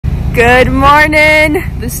Good morning.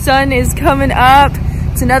 The sun is coming up.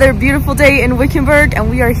 It's another beautiful day in Wickenburg, and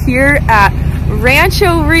we are here at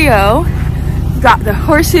Rancho Rio. We've got the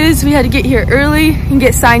horses. We had to get here early and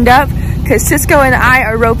get signed up because Cisco and I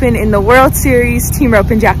are roping in the World Series team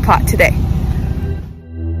roping Jackpot today.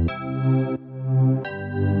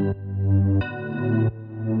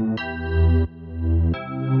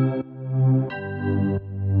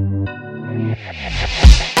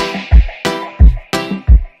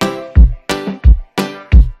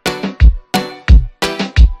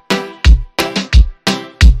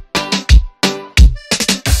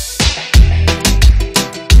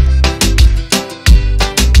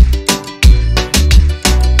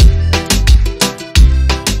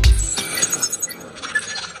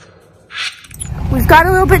 We've got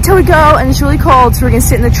a little bit till we go, and it's really cold, so we're gonna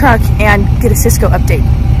sit in the truck and get a Cisco update.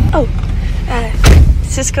 Oh,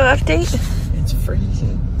 Cisco update? It's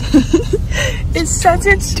freezing. It says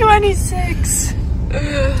it's 26.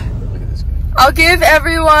 I'll give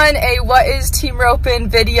everyone a what is team roping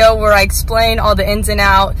video where I explain all the ins and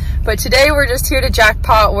out, but today we're just here to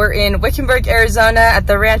Jackpot. We're in Wickenburg, Arizona at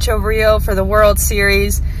the Rancho Rio for the World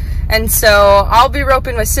Series. And so I'll be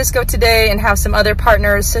roping with Cisco today and have some other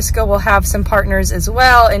partners. Cisco will have some partners as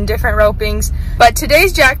well in different ropings. But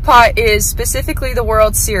today's Jackpot is specifically the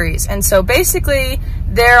World Series. And so basically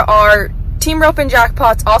there are team roping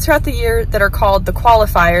jackpots all throughout the year that are called the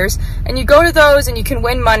qualifiers. And you go to those and you can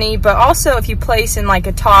win money, but also if you place in like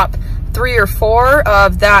a top 3 or 4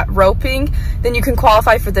 of that roping, then you can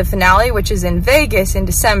qualify for the finale, which is in Vegas in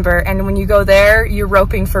December. And when you go there, you're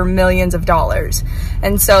roping for millions of dollars.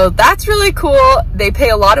 And so that's really cool. They pay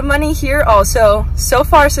a lot of money here also. So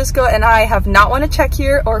far, Cisco and I have not won a check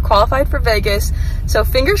here or qualified for Vegas. So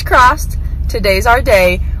fingers crossed, today's our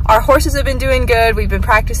day. Our horses have been doing good. We've been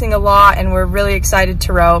practicing a lot and we're really excited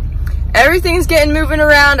to rope. Everything's getting moving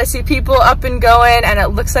around. I see people up and going, and it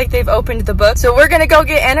looks like they've opened the book. So we're gonna go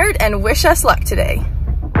get entered and wish us luck today.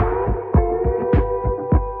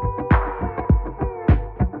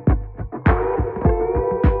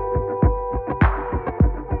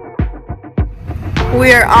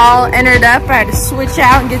 We are all entered up. I had to switch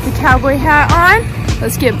out and get the cowboy hat on.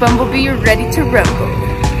 Let's get Bumblebee ready to rope.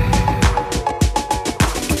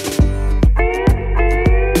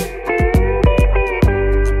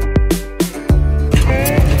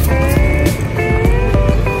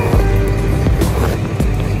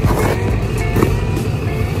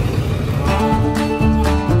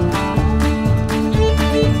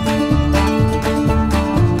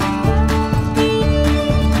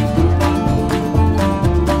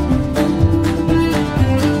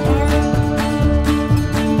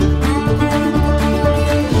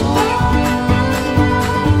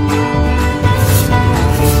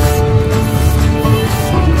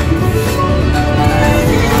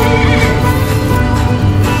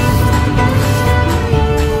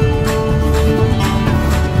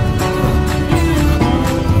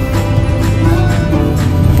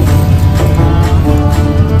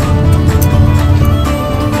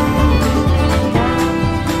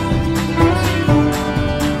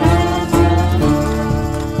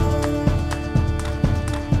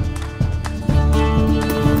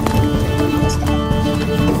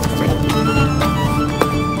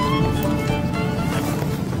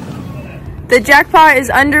 The Jackpot is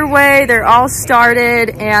underway, they're all started,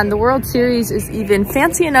 and the World Series is even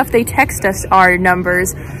fancy enough they text us our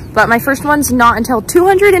numbers, but my first one's not until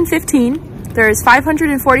 215. There's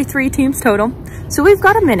 543 teams total, so we've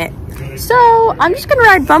got a minute. So I'm just gonna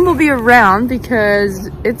ride Bumblebee around because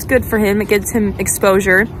it's good for him, it gives him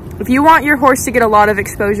exposure. If you want your horse to get a lot of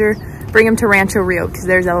exposure, bring him to Rancho Rio because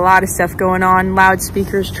there's a lot of stuff going on,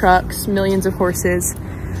 loudspeakers, trucks, millions of horses.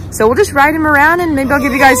 So we'll just ride him around and maybe I'll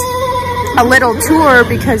give you guys a little tour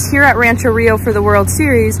because here at Rancho Rio for the World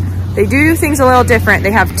Series, they do things a little different.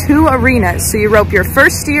 They have 2 arenas. So you rope your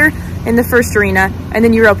first steer in the first arena, and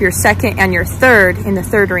then you rope your second and your third in the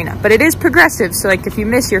third arena. But it is progressive. So like if you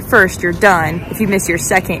miss your first, you're done. If you miss your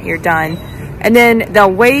second, you're done. And then they'll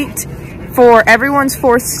wait for everyone's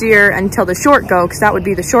 4th steer until the short go, because that would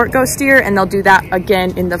be the short go steer, and they'll do that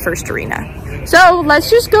again in the first arena. So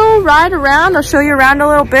let's just go ride around. I'll show you around a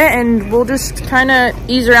little bit and we'll just kind of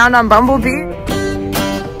ease around on Bumblebee.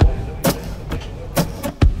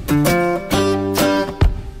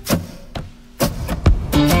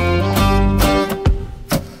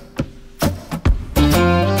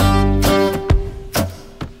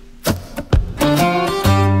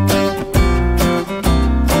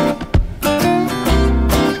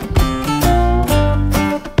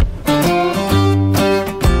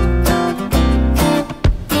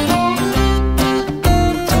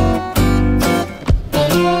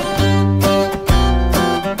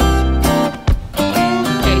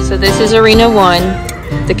 this is Arena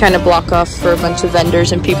 1. They kind of block off for a bunch of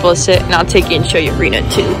vendors and people to sit, and I'll take you and show you Arena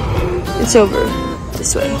 2. It's over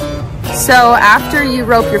this way. So after you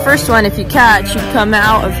rope your first one, if you catch, you come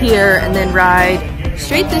out of here and then ride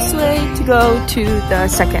straight this way to go to the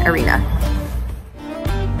second arena.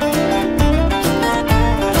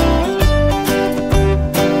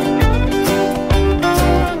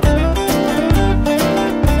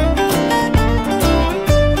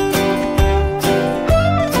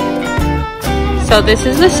 So this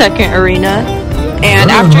is the second arena,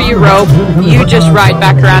 and after you rope, you just ride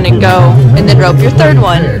back around and go, and then rope your third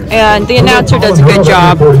one. And the announcer does a good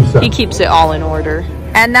job. He keeps it all in order.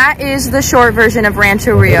 And that is the short version of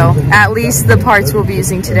Rancho Rio, at least the parts we'll be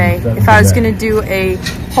using today. If I was gonna do a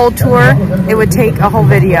whole tour, it would take a whole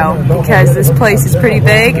video because this place is pretty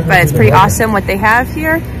big, but it's pretty awesome what they have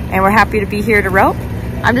here, and we're happy to be here to rope.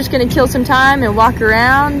 I'm just gonna kill some time and walk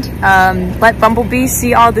around, let Bumblebee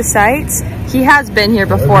see all the sights. He has been here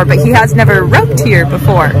before, but he has never roped here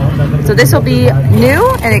before. So this will be new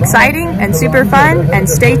and exciting and super fun, and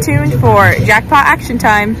stay tuned for Jackpot action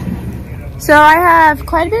time. So I have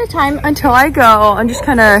quite a bit of time until I go. I'm just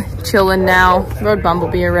kind of chilling now, rode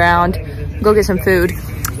Bumblebee around, go get some food.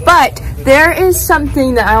 But there is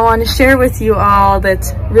something that I want to share with you all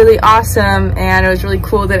that's really awesome, and it was really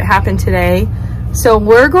cool that it happened today. So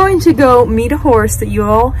we're going to go meet a horse that you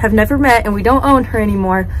all have never met, and we don't own her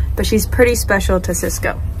anymore, but she's pretty special to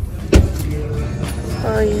Cisco.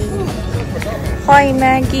 Hi. Hi,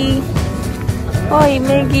 Maggie. Hi,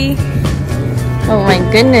 Maggie. Oh my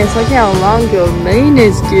goodness, look how long your mane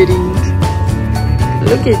is getting.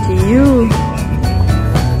 Look at you.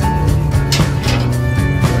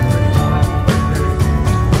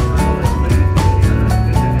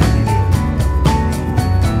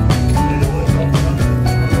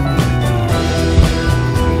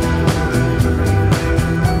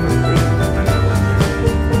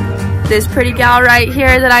 This pretty gal right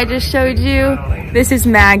here that I just showed you, this is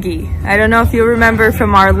Maggie. I don't know if you'll remember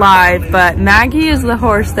from our live, but Maggie is the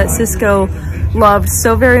horse that Cisco loved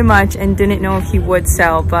so very much and didn't know if he would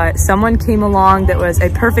sell, but someone came along that was a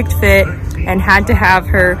perfect fit and had to have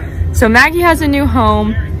her. So Maggie has a new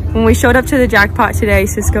home. When we showed up to the Jackpot today,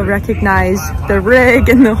 Cisco recognized the rig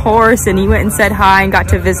and the horse, and he went and said hi and got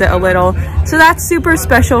to visit a little. So that's super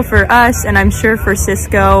special for us, and I'm sure for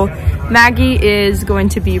Cisco. Maggie is going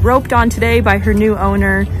to be roped on today by her new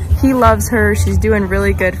owner. He loves her, she's doing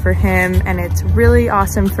really good for him, and it's really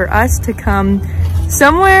awesome for us to come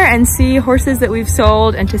somewhere and see horses that we've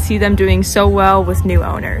sold and to see them doing so well with new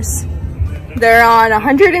owners. They're on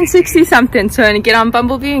 160 something, so I'm gonna get on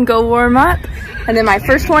Bumblebee and go warm up. And then my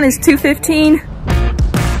first one is 215.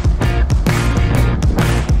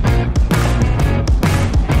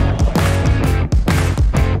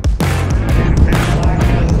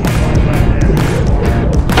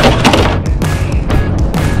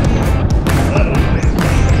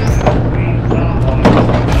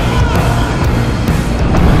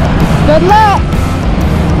 Good luck!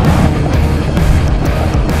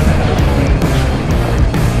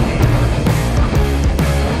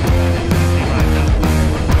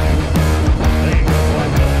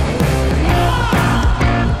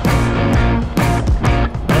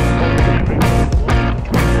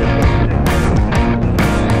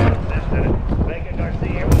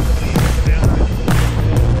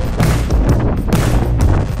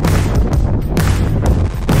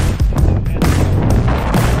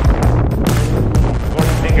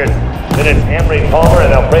 Then it's Amry, Palmer,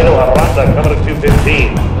 and Alfredo Aranda coming to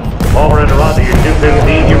 215. Palmer and Aranda, you're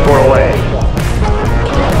 215, you're 4 away.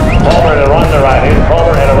 Palmer and Aranda riding.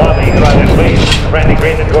 Palmer and Aranda, you can ride this week. Brandy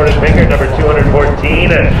Green and Gordon Finger, number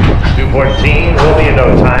 214 and 214 will be in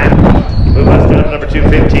no time. Move us down to number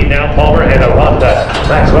 215 now. Palmer and Aranda.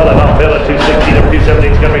 Maxwell and Alfredo at 260. Number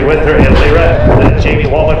 217 is going to be with her and Lyra. Then Jamie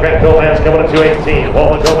Walman, Grant Gomez coming to 218.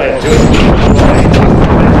 Walman Gomez,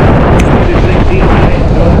 218. 216,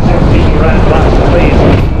 216, right blocks the lead.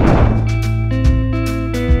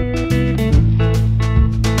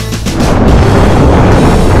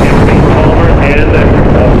 Henry Palmer and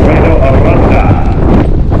Alfredo Aranda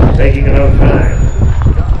taking it out time.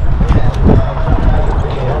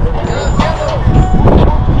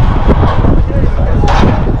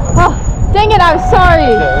 Oh, dang it, I'm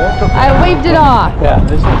sorry. I waved it off. Yeah,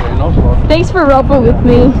 this is no problem. Thanks for roping with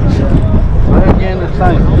me. Again, next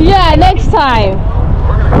time. Yeah, next time.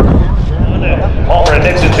 Palmer and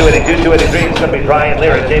Nixon, 282, 283 is going to be Brian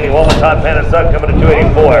Lyra. Jamie Walman, Todd Panasuk coming to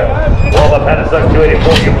 284. Walman, Panasuk,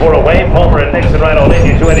 284, you're 4 away. Palmer and Nixon right on in,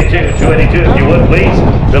 you 282, 282 if you would please.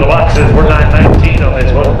 Fill the boxes, we're 919 on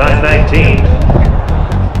this one, 919.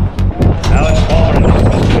 Alex Palmer,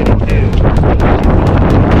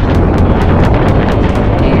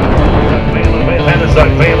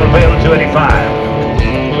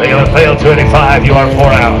 285, you are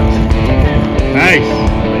 4 out. Nice.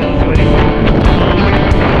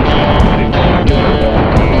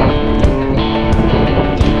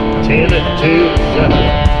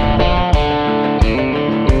 10-2-7.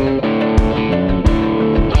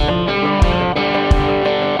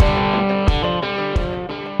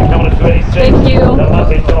 Thank you.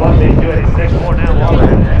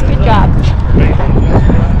 Good job.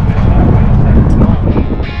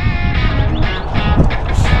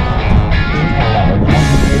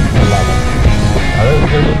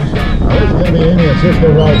 This is going to be Amy and Cisco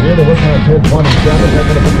right here. They're working on 1027. They're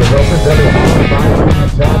going to put the ropers. They're going to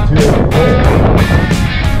 5 south 284.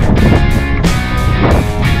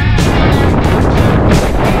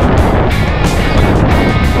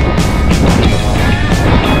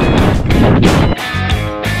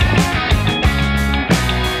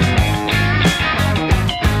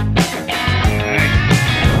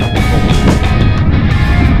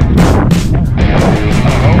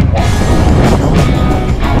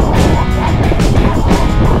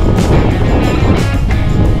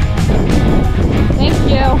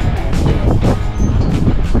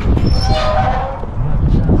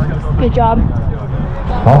 Good job.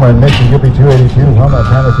 Homer and Nikki, you'll be 282. Homer and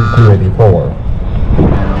Tennessee 284.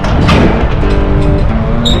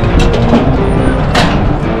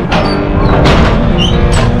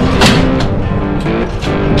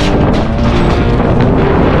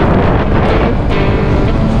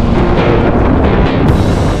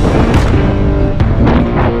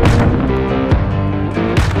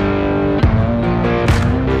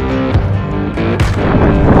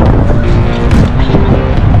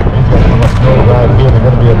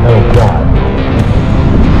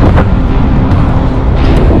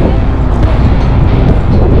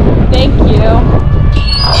 Thank you.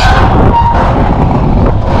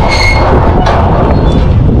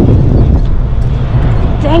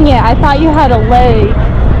 Dang it, I thought you had a leg.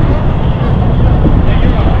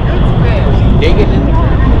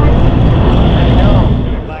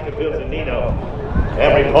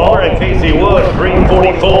 Amry Palmer and Casey Wood,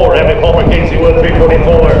 344. Amry Palmer, Casey Wood,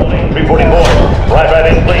 344. 344. Right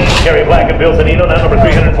in, please. Kerry Black and Bill Zanino, now number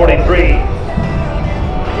 343.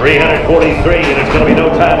 343, and it's going to be no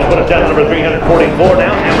time. We'll put us down to number 344 now.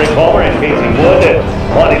 Amry Palmer and Casey Wood. And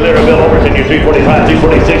Monty Larabelle Overton, your 345,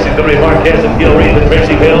 346. It's going to be Marquez and Gil Reed and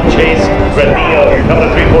Tracy Hill. Chase Granillo, you're coming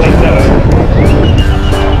to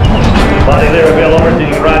 347. Monty Larabelle Overton, you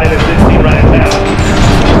can ride in at 16 right now.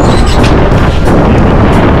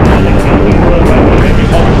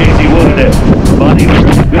 Casey Wood, Bonnie,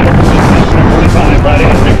 good 45, right in,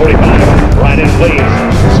 345, right in, please.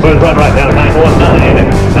 Smooth run right down, 919,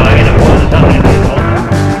 919.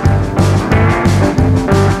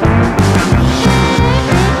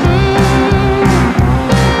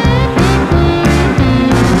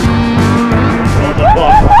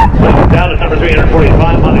 Down to number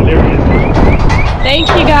 345, Monty Leary. Thank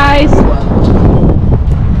you guys.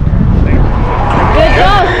 Good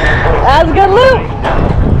job. That was a good loop.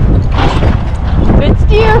 Good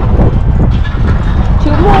steer.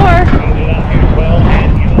 2 more.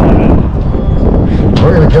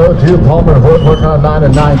 We're going to go to Palmer and Wood, working on 9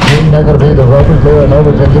 and 19. They're going to be the ropers there, and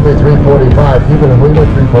Overton give me 345. Keep it in Wheeler,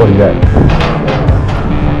 348.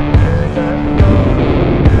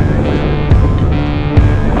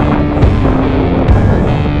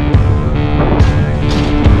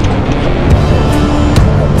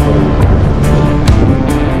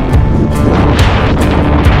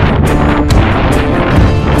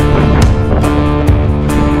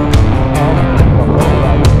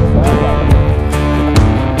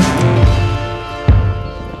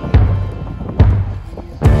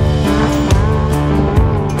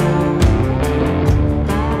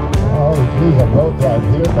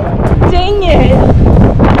 Dang it!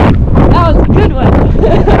 That was a good one.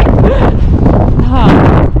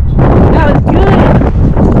 That was good.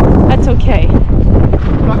 That's okay.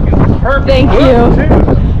 Thank you.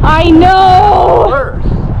 I know!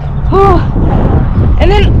 And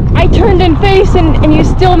then I turned and faced and you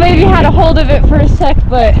still maybe had a hold of it for a sec,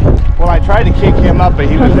 but... Well, I tried to kick him up, but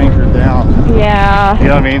he was anchored down. Yeah. You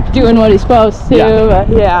know what I mean? Doing what he's supposed to, yeah. But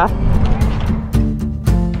yeah.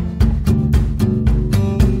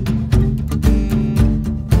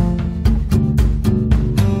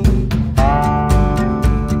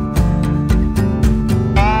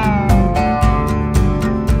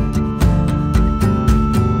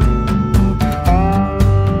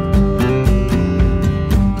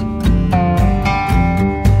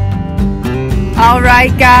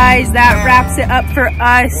 Alright guys, that wraps it up for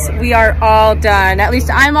us. We are all done. At least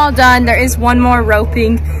I'm all done. There is one more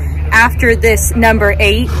roping after this number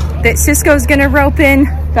 8 that Cisco's gonna rope in.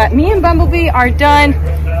 But me and Bumblebee are done.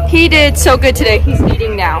 He did so good today. He's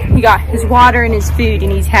eating now. He got his water and his food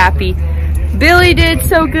and he's happy. Billy did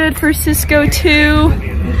so good for Cisco too.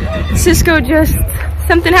 Cisco just,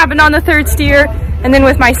 something happened on the third steer. And then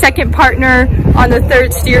with my second partner on the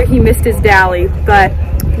third steer, he missed his dally. But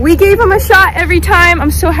we gave him a shot every time.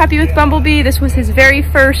 I'm so happy with Bumblebee. This was his very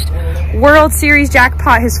first World Series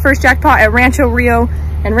jackpot, his first jackpot at Rancho Rio.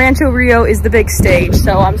 And Rancho Rio is the big stage.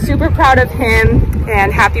 So I'm super proud of him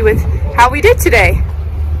and happy with how we did today.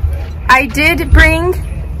 I did bring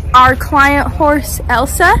our client horse,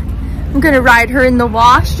 Elsa. I'm gonna ride her in the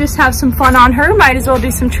wash, just have some fun on her. Might as well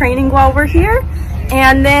do some training while we're here.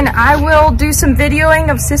 And then I will do some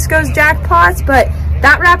videoing of Cisco's jackpots, but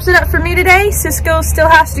that wraps it up for me today. Cisco still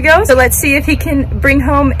has to go, so let's see if he can bring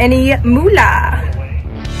home any moolah.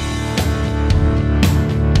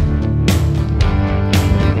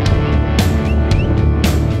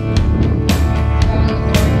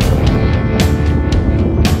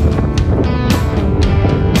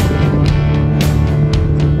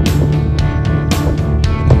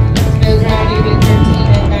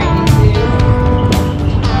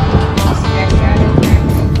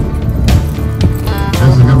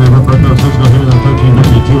 Cisco here in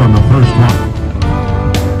 1392 on the first one.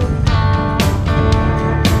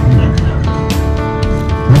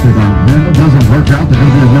 If it doesn't work out, there's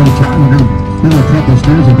going to be another time. We're going to do a couple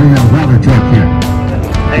steers and bring that water truck here.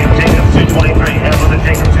 Hey, Jacob 223, handle the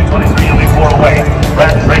Jacob 223, you'll be 4 away.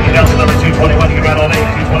 Brad breaking down to number 221, you can ride on 8,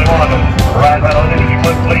 221. Ride right on 8 if you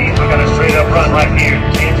would, please. We've got a straight up run right here.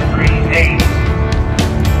 10-3-8.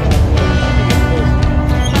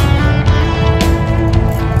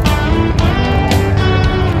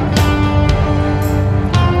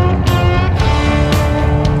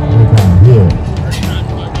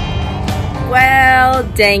 Well,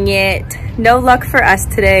 dang it. No luck for us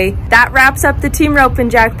today. That wraps up the Team Roping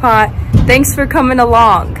Jackpot. Thanks for coming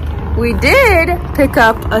along. We did pick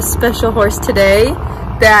up a special horse today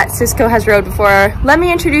that Cisco has rode before. Let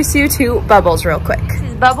me introduce you to Bubbles real quick. This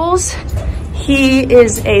is Bubbles. He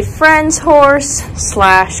is a friend's horse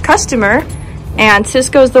 / customer, and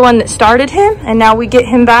Cisco's the one that started him, and now we get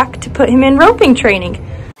him back to put him in roping training.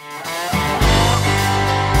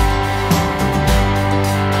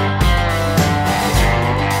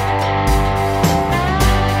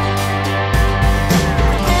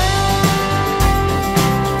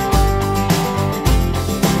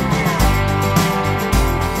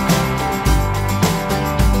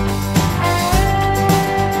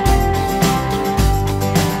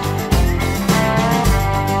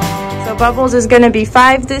 Bubbles is going to be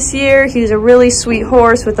 5 this year. He's a really sweet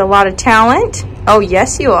horse with a lot of talent. Oh,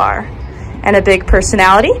 yes, you are. And a big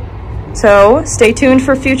personality. So stay tuned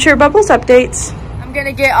for future Bubbles updates. I'm going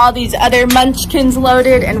to get all these other munchkins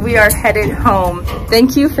loaded and we are headed home.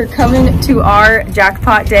 Thank you for coming to our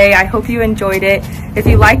jackpot day. I hope you enjoyed it. If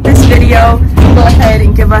you like this video, go ahead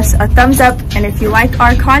and give us a thumbs up. And if you like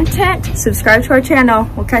our content, subscribe to our channel.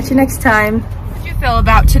 We'll catch you next time. How did you feel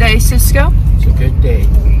about today, Cisco? It's a good day.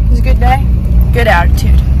 It was a good day? Good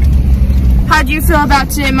attitude. How'd you feel about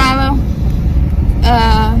today, Milo?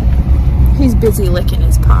 He's busy licking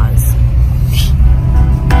his paws.